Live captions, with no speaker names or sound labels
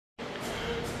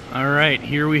All right,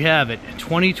 here we have it,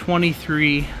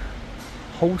 2023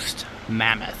 Host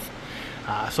Mammoth.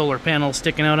 Solar panels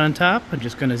sticking out on top. I'm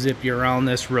just going to zip you around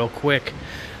this real quick.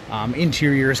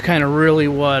 Interior is kind of really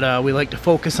what we like to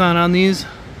focus on these.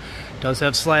 Does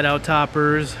have slide out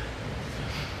toppers.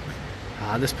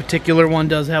 This particular one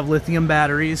does have lithium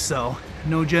batteries, so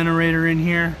no generator in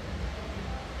here.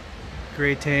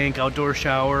 Gray tank, outdoor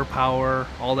shower, power,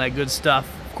 all that good stuff.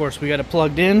 Of course, we got it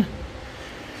plugged in.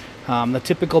 The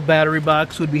typical battery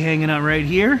box would be hanging out right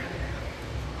here.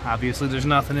 Obviously, there's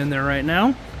nothing in there right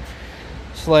now.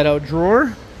 Slide out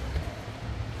drawer.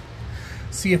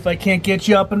 See if I can't get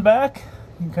you up and back.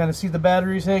 You can kind of see the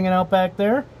batteries hanging out back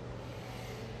there.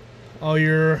 All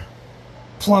your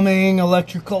plumbing,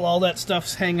 electrical, all that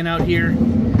stuff's hanging out here.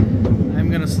 I'm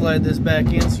going to slide this back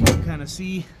in so you can kind of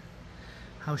see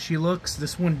how she looks.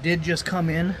 This one did just come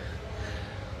in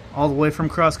all the way from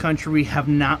cross country. We have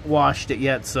not washed it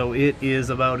yet, so it is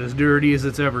about as dirty as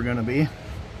it's ever going to be.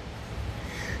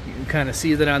 You can kind of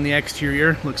see that on the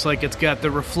exterior. Looks like it's got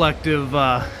the reflective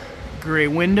gray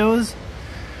windows,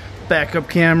 backup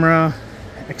camera,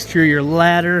 exterior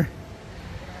ladder,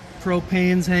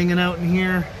 propane's hanging out in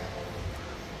here.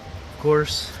 Of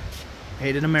course,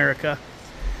 made in America.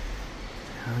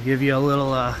 I'll give you a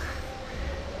little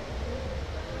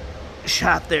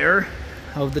shot there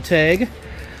of the tag.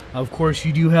 Of course,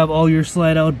 you do have all your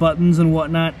slide out buttons and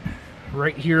whatnot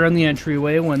right here on the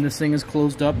entryway. When this thing is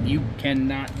closed up, you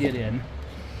cannot get in.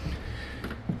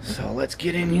 So let's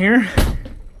get in here.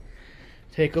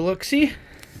 Take a look-see.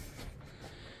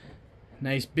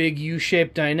 Nice big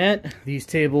U-shaped dinette. These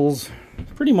tables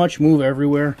pretty much move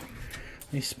everywhere.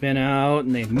 They spin out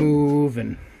and they move,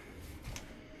 and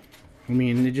I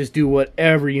mean, they just do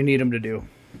whatever you need them to do.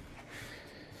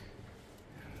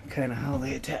 Kind of how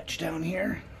they attach down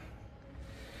here.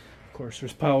 Of course,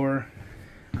 there's power.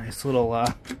 Nice little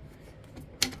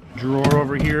drawer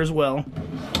over here as well.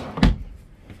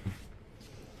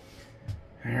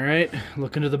 Alright,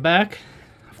 looking to the back.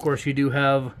 Of course, you do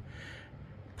have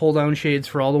pull-down shades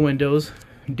for all the windows.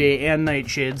 Day and night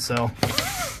shades, so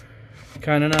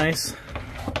kind of nice.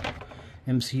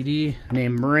 MCD,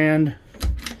 name brand.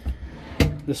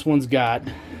 This one's got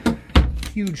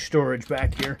huge storage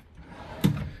back here.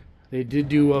 They did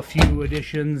do a few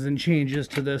additions and changes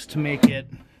to this to make it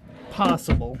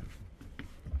possible.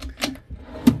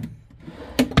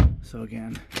 So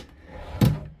again,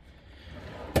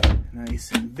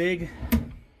 nice and big.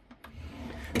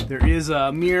 There is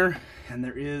a mirror and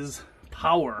there is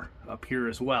power up here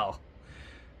as well.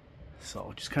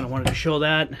 So just kind of wanted to show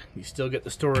that. You still get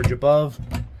the storage above.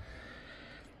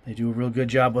 They do a real good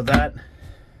job with that.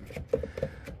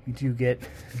 You do get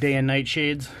day and night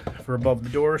shades for above the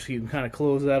door, so you can kind of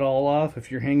close that all off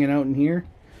if you're hanging out in here.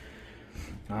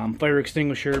 Fire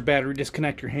extinguisher, battery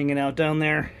disconnector hanging out down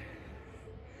there.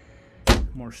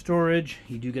 More storage.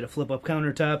 You do get a flip-up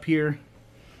countertop here.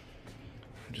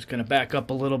 I'm just going to back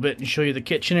up a little bit and show you the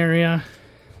kitchen area.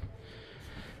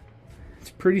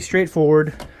 It's pretty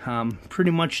straightforward.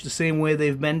 Pretty much the same way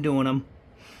they've been doing them.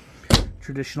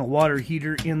 Traditional water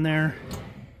heater in there.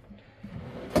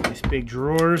 Nice big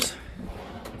drawers.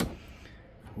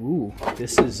 Ooh,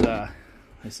 this is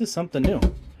something new.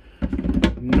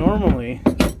 Normally,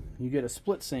 you get a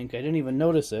split sink. I didn't even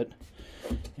notice it,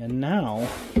 and now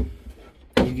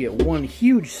you get one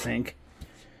huge sink.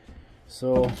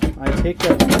 So I take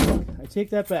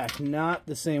that back. Not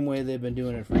the same way they've been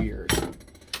doing it for years.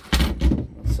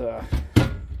 Let's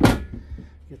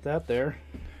get that there,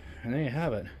 and there you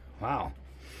have it. Wow.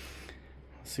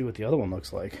 See what the other one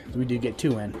looks like. We did get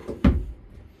two in.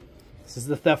 This is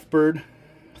the Theford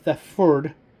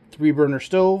 3-burner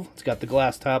stove. It's got the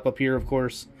glass top up here, of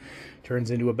course. Turns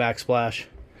into a backsplash.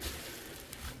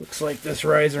 Looks like this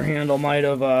riser handle might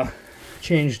have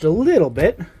changed a little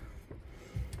bit.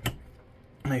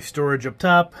 Nice storage up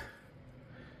top.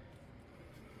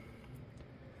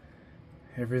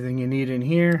 Everything you need in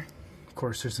here. Of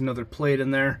course, there's another plate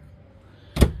in there.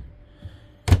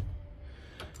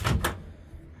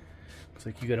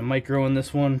 Looks like you got a micro in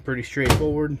this one, pretty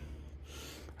straightforward.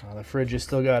 The fridge has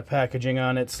still got packaging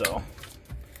on it, so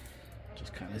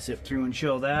just kind of zip through and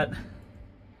show that.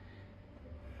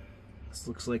 This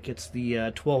looks like it's the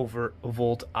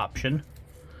 12-volt option.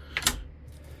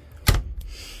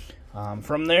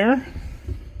 From there,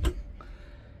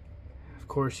 of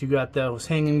course, you got those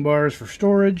hanging bars for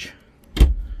storage.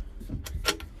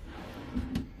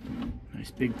 Nice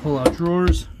big pull-out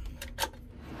drawers.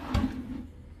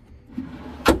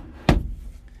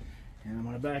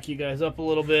 Back you guys up a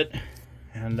little bit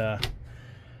and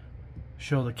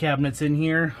show the cabinets in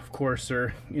here. Of course,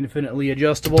 they're infinitely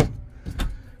adjustable.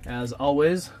 as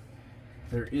always,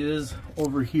 there is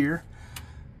over here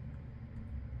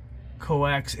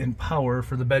coax and power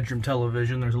for the bedroom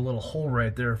television. There's a little hole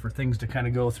right there for things to kind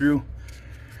of go through.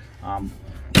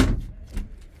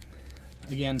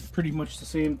 Again, pretty much the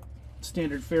same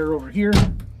standard fare over here.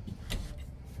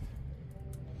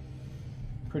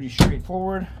 Pretty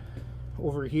straightforward.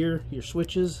 Over here, your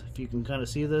switches, if you can kind of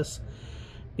see this.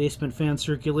 Basement fan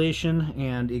circulation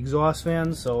and exhaust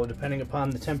fans, so depending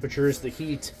upon the temperatures, the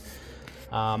heat,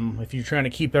 if you're trying to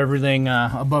keep everything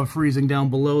above freezing down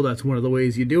below, that's one of the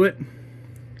ways you do it.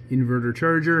 Inverter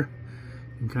charger,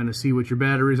 you can kind of see what your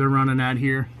batteries are running at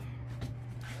here.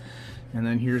 And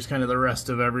then here's kind of the rest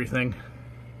of everything.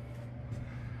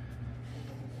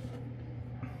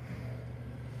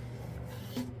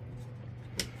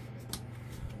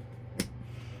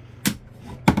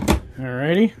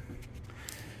 Alrighty.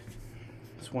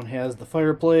 This one has the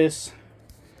fireplace,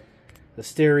 the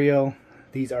stereo.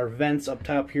 These are vents up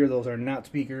top here. Those are not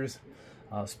speakers.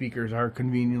 Speakers are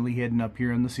conveniently hidden up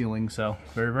here in the ceiling, so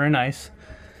very, very nice.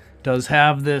 Does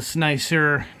have this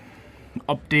nicer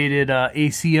updated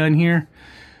AC on here,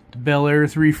 the Bel Air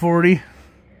 340.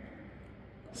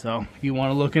 So if you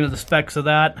want to look into the specs of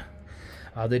that,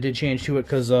 they did change to it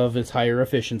because of its higher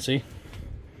efficiency.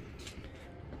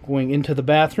 Going into the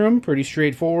bathroom, pretty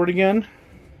straightforward again.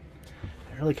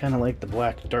 I really kind of like the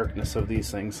black darkness of these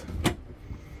things.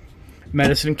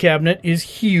 Medicine cabinet is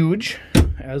huge,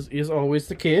 as is always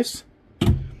the case.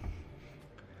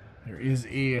 There is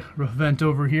a roof vent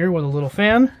over here with a little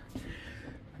fan.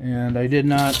 And I did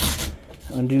not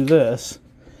undo this.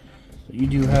 You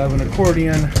do have an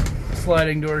accordion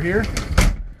sliding door here.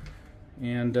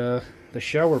 And the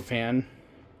shower pan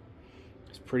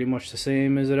is pretty much the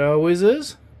same as it always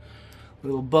is.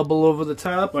 Little bubble over the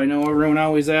top. I know everyone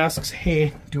always asks,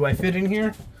 hey, do I fit in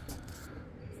here?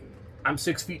 I'm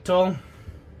 6 feet tall.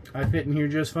 I fit in here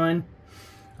just fine.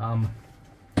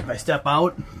 If I step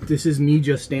out, this is me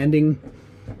just standing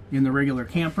in the regular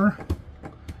camper.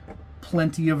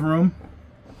 Plenty of room.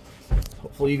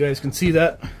 Hopefully you guys can see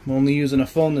that. I'm only using a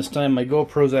phone this time. My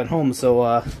GoPro's at home,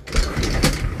 so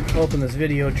hoping this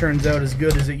video turns out as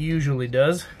good as it usually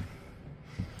does.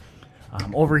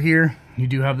 Over here, you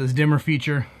do have this dimmer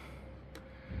feature.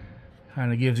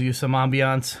 Kind of gives you some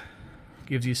ambiance.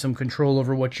 Gives you some control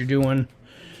over what you're doing.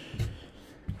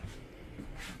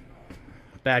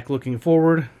 Back looking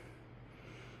forward.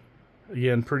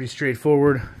 Again, pretty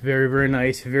straightforward. Very, very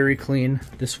nice. Very clean.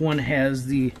 This one has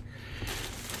the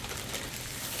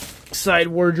side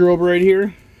wardrobe right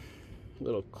here.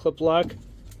 Little clip lock.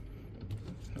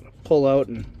 Pull out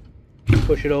and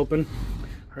push it open.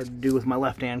 Hard to do with my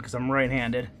left hand because I'm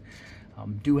right-handed.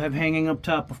 Do have hanging up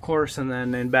top, of course, and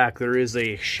then in back there is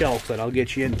a shelf that I'll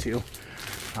get you into.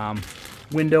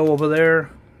 Window over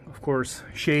there, of course,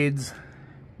 shades,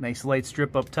 nice light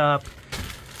strip up top.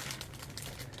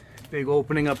 Big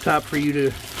opening up top for you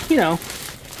to, you know,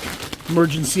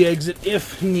 emergency exit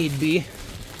if need be.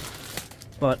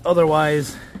 But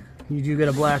otherwise, you do get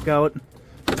a blackout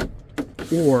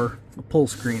or a pull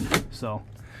screen. So,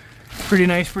 pretty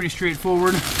nice, pretty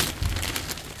straightforward.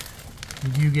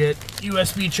 You get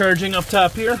USB charging up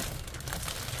top here,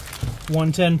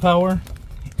 110 power,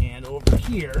 and over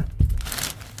here,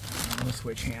 I'm going to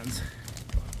switch hands.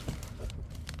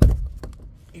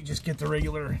 You just get the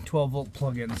regular 12-volt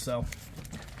plug-in. So,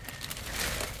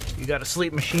 you got a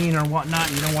sleep machine or whatnot,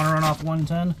 and you don't want to run off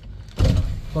 110,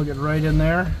 plug it right in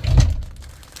there.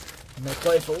 Make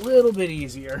life a little bit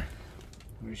easier.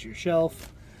 There's your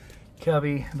shelf,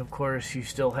 cubby, and of course, you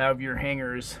still have your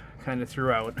hangers kind of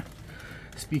throughout.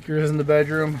 Speakers in the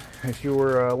bedroom. If you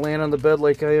were laying on the bed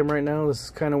like I am right now, this is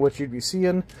kind of what you'd be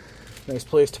seeing. Nice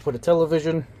place to put a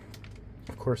television.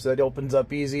 Of course, that opens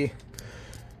up easy.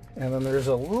 And then there's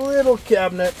a little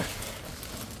cabinet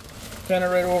kind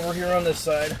of right over here on this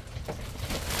side.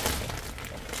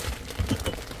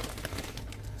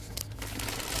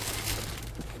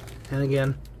 And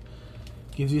again,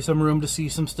 gives you some room to see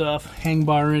some stuff. Hang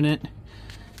bar in it.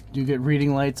 You get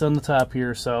reading lights on the top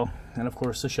here, so, and of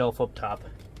course the shelf up top.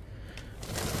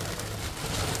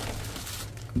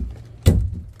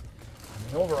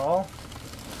 And overall,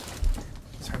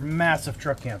 these are massive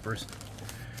truck campers.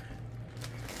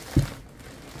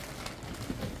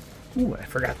 Ooh, I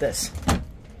forgot this.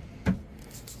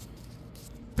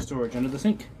 Storage under the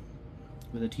sink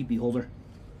with a teepee holder.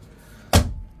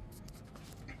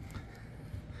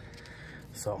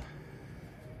 So,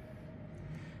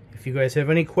 if you guys have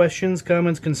any questions,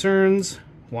 comments, concerns,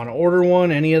 want to order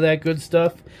one, any of that good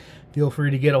stuff, feel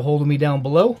free to get a hold of me down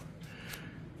below.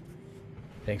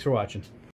 Thanks for watching.